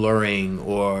identity blurring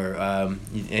or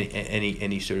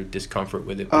any sort of discomfort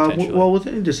with it potentially. Well, with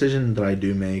any decision that I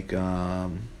do make,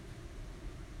 I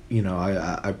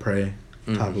pray,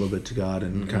 talk a little bit to God,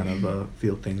 and kind of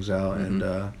feel things out,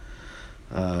 and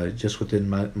just within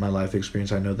my life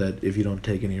experience, I know that if you don't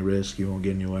take any risk, you won't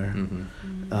get anywhere.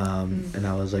 And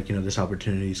I was like, this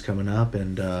opportunity is coming up,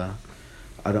 and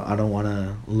I don't want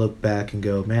to look back and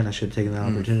go, man, I should have taken that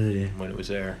opportunity when it was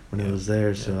there. It was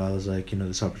there. So I was like,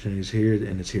 this opportunity is here,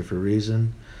 and it's here for a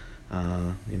reason.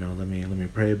 Let me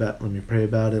pray about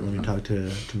it. Let me talk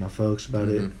to my folks about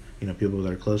it. People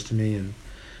that are close to me, and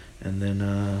then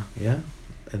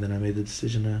and then I made the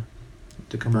decision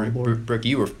to come on board. Brooke,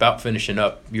 you were about finishing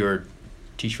up your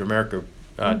Teach for America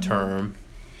term.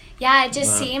 Yeah, it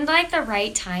just seemed like the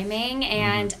right timing,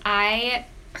 and I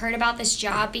heard about this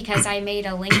job because I made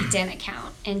a LinkedIn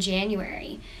account in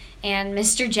January, and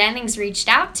Mr. Jennings reached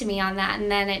out to me on that,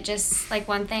 and then it just, like,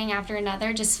 one thing after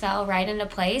another just fell right into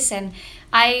place. And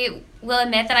I will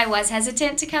admit that I was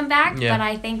hesitant to come back, but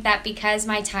I think that because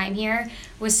my time here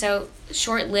was so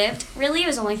short-lived, really it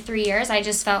was only 3 years, I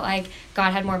just felt like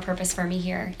God had more purpose for me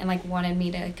here and, like, wanted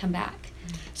me to come back.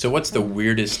 So what's the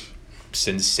weirdest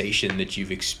sensation that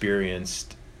you've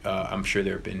experienced? I'm sure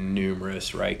there have been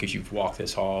numerous, right? Because you've walked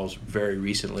these halls very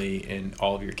recently in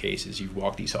all of your cases. You've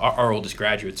walked these. Our oldest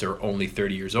graduates are only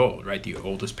 30 years old, right? The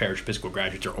oldest parish Episcopal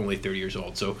graduates are only 30 years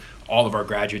old. So all of our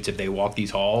graduates, if they walk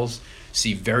these halls,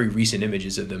 see very recent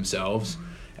images of themselves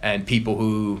and people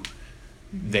who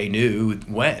they knew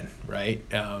when, right?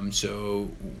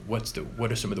 So what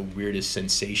are some of the weirdest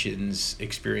sensations,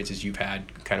 experiences you've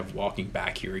had kind of walking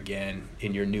back here again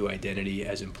in your new identity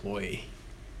as employee?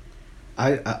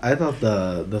 I thought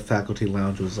the faculty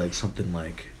lounge was like something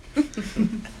like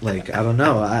I don't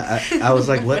know. I was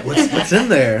like, what's in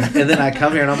there? And then I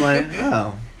come here and I'm like,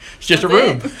 oh, it's just a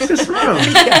room. It's just a room.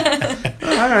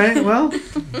 All right, well.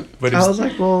 But I was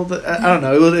like, well, I don't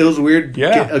know. It was weird.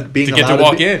 Being to get to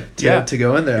walk in. To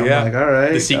go in there. I'm like, all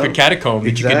right. The secret catacomb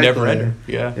that you could never enter.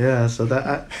 Yeah. So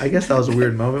that I guess that was a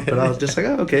weird moment, but I was just like,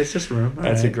 oh, okay, it's just a room.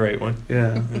 That's a great one.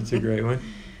 Yeah, that's a great one.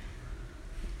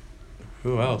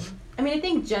 Who else? I mean, I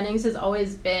think Jennings has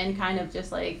always been kind of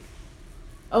just like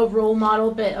a role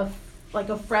model, bit of like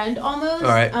a friend almost. All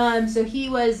right. So he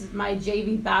was my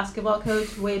JV basketball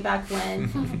coach way back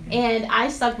when, and I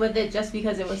stuck with it just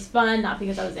because it was fun, not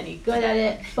because I was any good at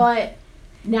it. But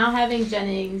now having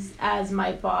Jennings as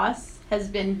my boss has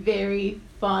been very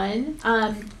fun.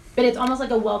 But it's almost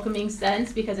like a welcoming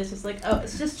sense because it's just like, oh,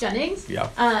 it's just Jennings.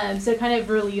 Yeah. So it kind of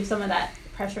relieves some of that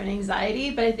pressure and anxiety.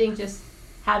 But I think just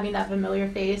having that familiar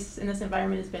face in this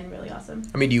environment has been really awesome.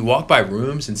 I mean, do you walk by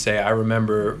rooms and say, I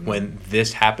remember when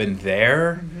this happened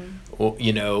there? Or,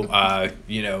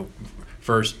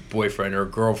 first boyfriend or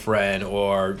girlfriend,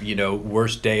 or,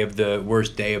 worst day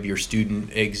of your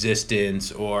student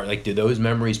existence, or like, do those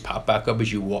memories pop back up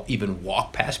as you even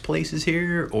walk past places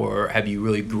here, or have you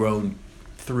really grown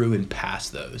through and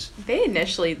past those? They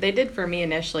did for me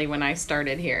initially when I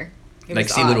started here. Like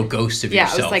see little ghosts of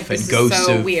yourself, it was like, and this ghosts is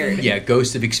so of weird.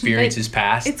 Ghosts of experiences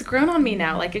past. It's grown on me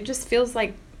now. Like, it just feels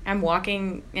like I'm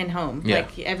walking in home. Yeah.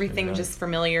 Like everything just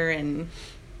familiar and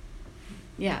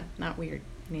not weird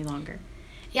any longer.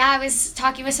 Yeah, I was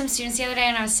talking with some students the other day,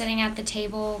 and I was sitting at the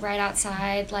table right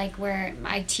outside, like, where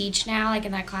I teach now, like,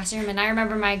 in that classroom, and I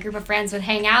remember my group of friends would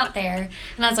hang out there,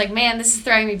 and I was like, man, this is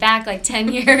throwing me back, like,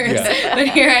 10 years, but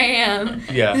here I am.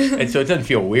 Yeah, and so it doesn't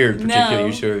feel weird, particularly. No.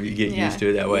 You sort of get used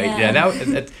to it that way.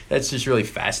 That's just really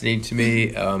fascinating to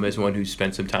me, as one who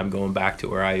spent some time going back to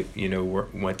where I,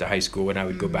 went to high school, and I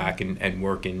would go back and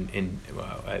work in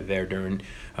there during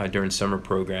summer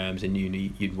programs, and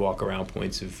you'd walk around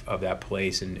points of that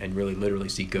place and really literally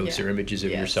see ghosts or images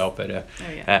of yourself at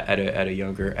a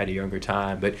younger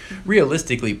time. But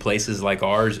realistically, places like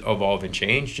ours evolve and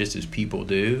change just as people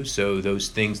do. So those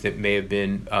things that may have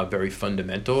been very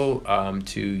fundamental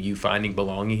to you finding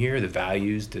belonging here, the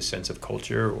values, the sense of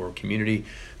culture or community,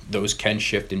 those can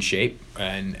shift and shape,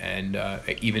 and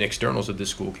even externals of the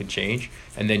school can change.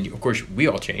 And then, of course, we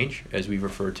all change, as we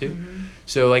refer to.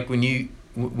 So like when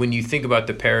you think about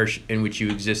the parish in which you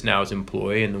exist now as an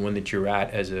employee and the one that you're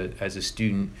at as a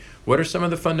student, what are some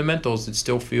of the fundamentals that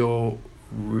still feel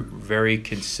very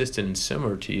consistent and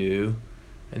similar to you?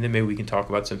 And then maybe we can talk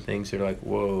about some things that are like,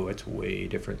 whoa, it's way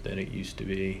different than it used to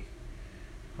be.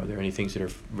 Are there any things that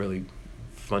are really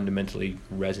fundamentally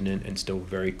resonant and still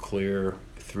very clear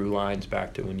through lines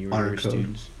back to when you were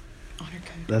students? Honor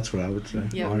code. That's what I would say.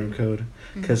 Yeah. Honor code.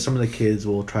 Because some of the kids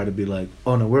will try to be like,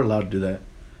 oh no, we're allowed to do that.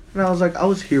 And I was like, I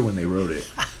was here when they wrote it.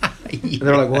 And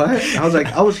they're like, what? I was like,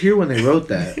 I was here when they wrote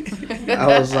that.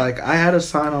 I was like, I had a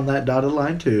sign on that dotted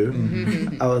line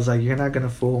too. I was like, you're not going to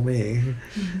fool me.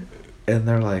 And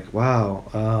they're like,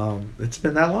 wow, it's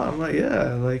been that long.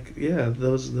 I'm like, yeah,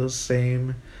 those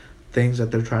same things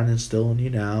that they're trying to instill in you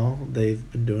now,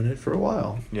 they've been doing it for a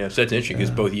while. Yeah, so that's interesting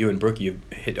because both you and Brookie have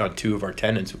hit on two of our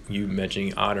tenets. You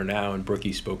mentioning honor now, and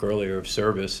Brookie spoke earlier of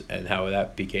service and how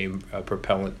that became a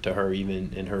propellant to her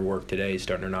even in her work today,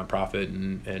 starting her nonprofit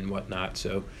and whatnot.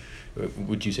 So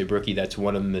would you say, Brookie, that's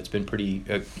one of them that's been pretty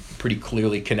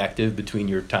clearly connective between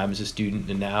your time as a student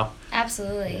and now?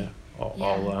 Absolutely. Yeah.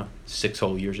 All 6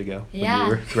 whole years ago Yeah.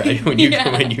 when you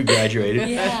graduated.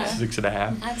 Yeah.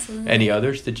 6.5. Absolutely. Any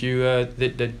others that you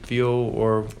that feel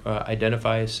or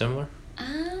identify as similar?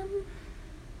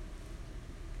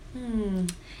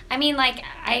 I mean, like,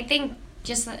 I think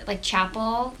just like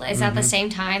chapel is at the same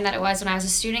time that it was when I was a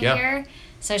student here.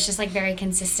 So it's just like very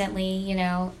consistently, you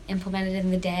know, implemented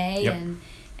in the day. Yep. And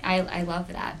I love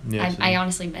that. Yeah, I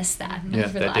honestly miss that. Yeah,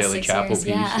 for the that last daily 6 chapel years.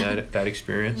 piece, Yeah. that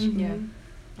experience. Yeah.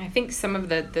 I think some of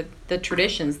the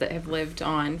traditions that have lived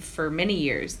on for many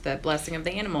years, the blessing of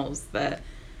the animals, the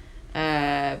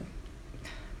I'm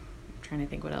trying to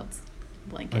think what else.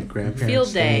 Blanket. Like grandparents'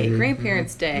 Field day, day.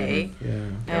 grandparents' day.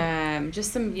 Yeah.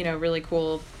 Just some, really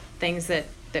cool things that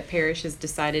Parish has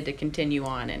decided to continue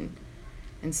on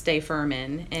and stay firm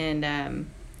in. And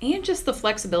just the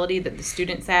flexibility that the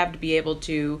students have to be able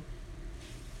to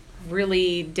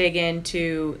really dig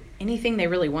into anything they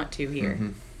really want to here. Mm-hmm.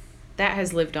 That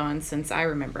has lived on since I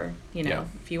remember. Yeah.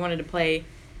 If you wanted to play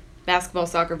basketball,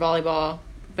 soccer, volleyball,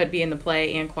 but be in the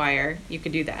play and choir, you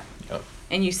could do that. Yep.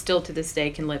 And you still to this day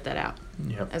can live that out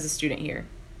Yep. as a student here.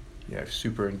 Yeah,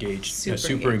 super engaged.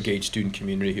 Super Engaged student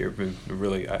community here.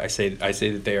 Really, I say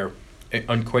that they are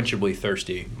unquenchably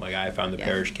thirsty. Like I found the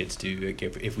Parish kids do. Like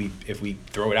if we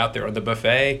throw it out there on the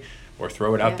buffet or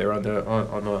throw it out there on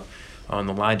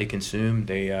the line to consume,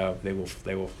 they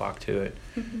will flock to it.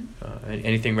 Mm-hmm.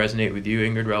 Anything resonate with you,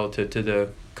 Ingrid, relative to the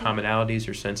commonalities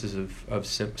or senses of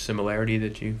similarity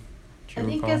that you I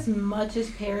think recall? as much as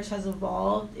Parish has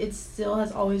evolved, it still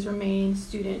has always remained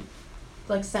student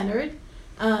centered.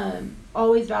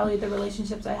 Always valued the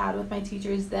relationships I had with my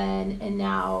teachers then and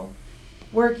now,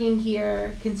 working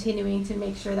here, continuing to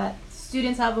make sure that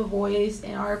students have a voice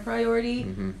and are a priority.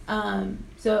 Mm-hmm.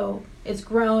 So it's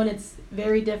grown. It's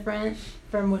very different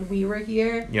from when we were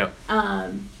here. Yep.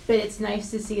 But it's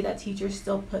nice to see that teachers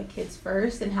still put kids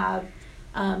first and have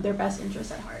their best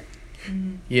interests at heart.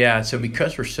 Yeah, so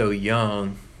because we're so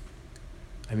young,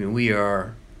 I mean,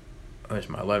 it's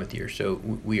my 11th year, so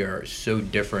we are so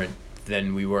different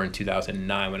than we were in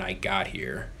 2009 when I got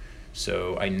here.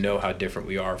 So I know how different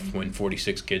we are from when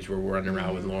 46 kids were running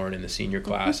around with Lauren in the senior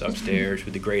class upstairs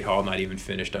with the Great Hall not even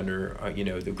finished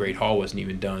the Great Hall wasn't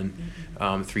even done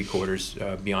beyond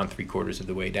 3/4 of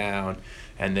the way down.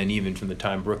 And then even from the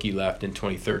time Brookie left in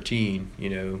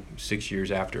 2013, 6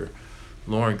 years after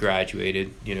Lauren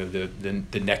graduated,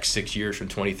 the next 6 years from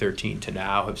 2013 to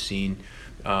now have seen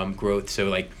growth. So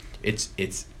like it's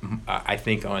I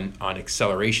think on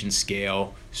acceleration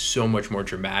scale so much more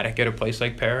dramatic at a place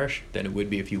like Parish than it would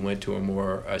be if you went to a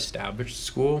more established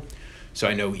school. So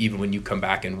I know even when you come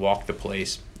back and walk the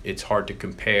place, it's hard to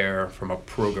compare from a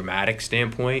programmatic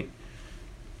standpoint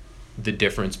the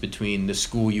difference between the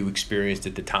school you experienced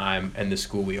at the time and the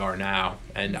school we are now.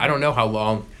 And I don't know how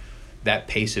long that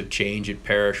pace of change at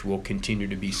Parish will continue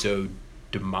to be so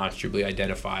demonstrably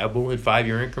identifiable in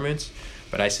 5-year increments,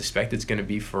 but I suspect it's going to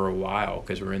be for a while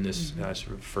because we're in this sort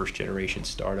of first generation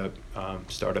startup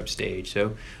stage.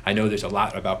 So I know there's a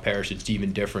lot about Parish that's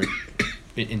even different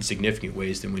in significant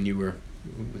ways than when you were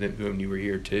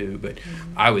here too. But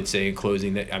I would say in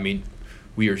closing that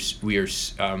we are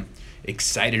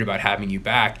excited about having you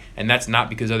back, and that's not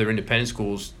because other independent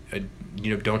schools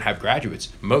don't have graduates.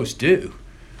 Most do.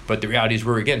 But the reality is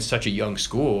we're, again, such a young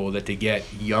school that to get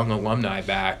young alumni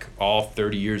back, all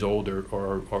 30 years old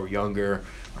or younger,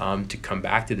 to come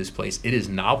back to this place, it is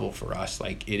novel for us.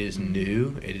 Like, it is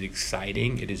new, it is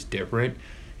exciting, it is different.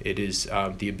 It is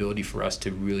the ability for us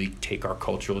to really take our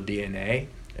cultural DNA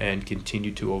and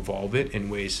continue to evolve it in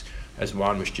ways, as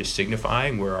Juan was just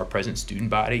signifying, where our present student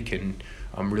body can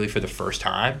really, for the first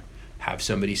time, have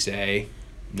somebody say,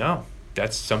 no,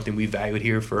 that's something we valued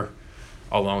here for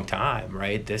a long time,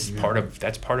 right? That's part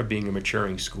of being a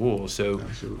maturing school. So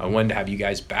Absolutely. I wanted to have you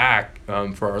guys back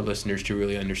for our listeners to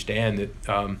really understand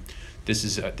that this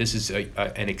is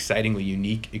an excitingly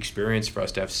unique experience for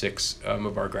us to have 6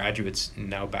 of our graduates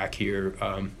now back here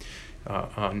on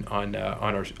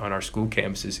our school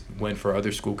campuses. When for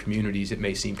other school communities it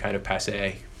may seem kind of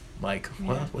passé. Like,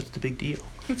 well, what's the big deal?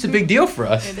 It's a big deal for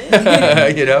us, It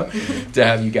is. to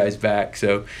have you guys back.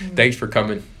 So thanks for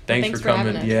coming. Thanks for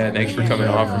coming. having us. Yeah, thanks for coming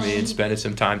on for me Yeah. and spending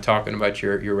some time talking about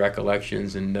your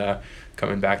recollections and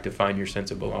coming back to find your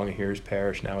sense of belonging here as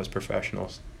Parish now as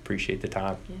professionals. Appreciate the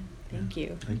time. Yeah. Thank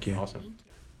you. Thank you. Awesome.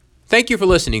 Thank you for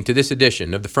listening to this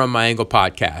edition of the From My Angle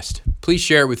podcast. Please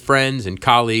share it with friends and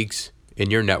colleagues in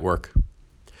your network.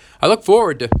 I look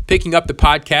forward to picking up the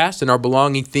podcast and our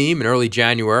belonging theme in early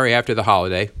January after the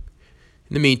holiday.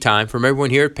 In the meantime, from everyone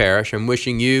here at Parish, I'm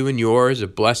wishing you and yours a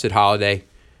blessed holiday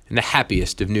and the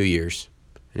happiest of New Years.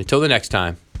 And until the next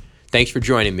time, thanks for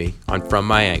joining me on From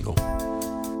My Angle.